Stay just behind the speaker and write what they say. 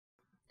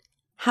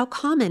How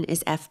common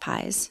is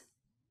FPIES?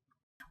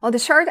 Well, the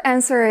short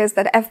answer is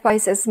that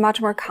FPIES is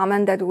much more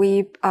common than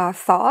we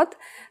thought.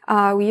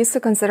 We used to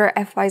consider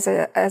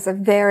FPIES as a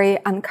very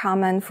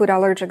uncommon food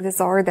allergic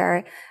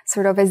disorder,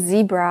 sort of a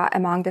zebra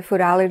among the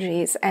food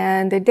allergies.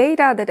 And the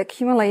data that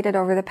accumulated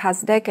over the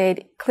past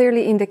decade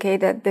clearly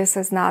indicate that this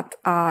is not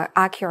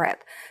accurate.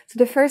 So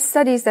the first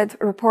studies that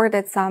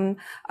reported some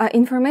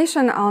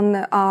information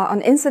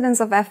on incidence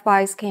of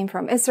FPIES came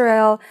from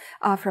Israel,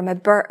 from a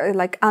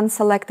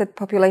unselected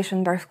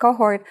population birth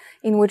cohort,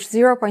 in which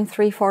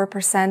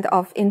 0.34%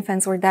 of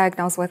infants were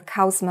diagnosed with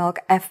cow's milk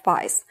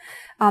FPIES.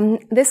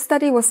 This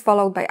study was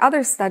followed by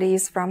other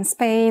studies from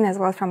Spain as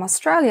well as from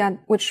Australia,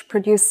 which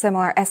produced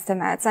similar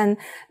estimates. And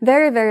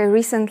very, very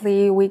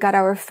recently, we got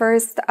our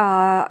first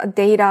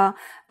data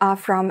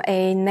from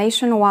a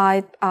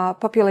nationwide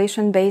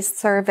population-based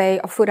survey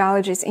of food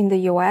allergies in the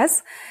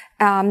U.S.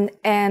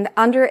 And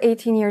under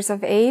 18 years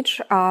of age,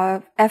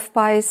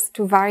 FPIES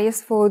to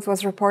various foods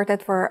was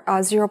reported for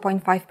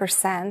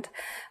 0.5%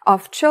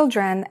 of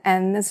children,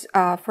 and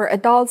for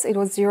adults, it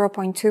was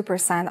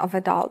 0.2% of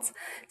adults.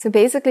 So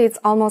basically, it's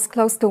almost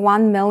close to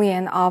 1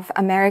 million of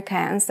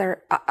Americans,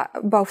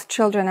 both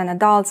children and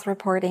adults,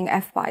 reporting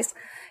FPIES.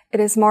 It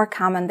is more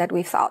common than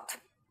we thought.